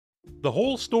The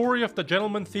whole story of the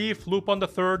gentleman thief Lupin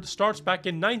III starts back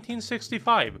in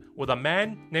 1965 with a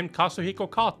man named Kazuhiko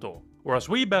Kato, or as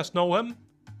we best know him,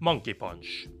 Monkey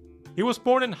Punch. He was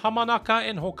born in Hamanaka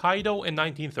in Hokkaido in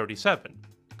 1937.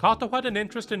 Kato had an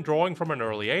interest in drawing from an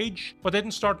early age, but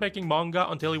didn't start making manga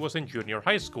until he was in junior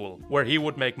high school, where he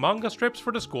would make manga strips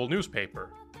for the school newspaper.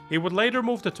 He would later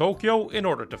move to Tokyo in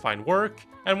order to find work,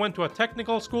 and went to a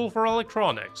technical school for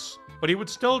electronics, but he would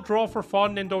still draw for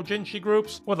fun in doujinshi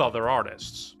groups with other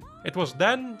artists. It was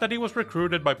then that he was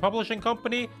recruited by publishing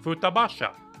company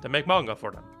Futabasha to make manga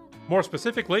for them. More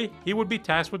specifically, he would be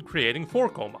tasked with creating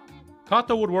 4-koma.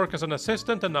 Kato would work as an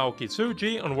assistant to Naoki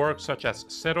Tsuji on works such as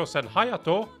Serosen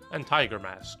Hayato and Tiger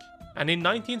Mask. And in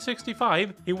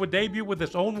 1965, he would debut with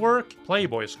his own work,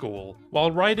 Playboy School,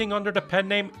 while writing under the pen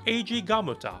name Eiji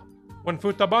Gamuta. When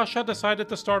Futabasha decided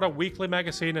to start a weekly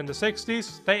magazine in the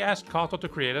 60s, they asked Kato to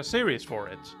create a series for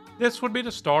it. This would be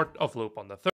the start of Lupin III.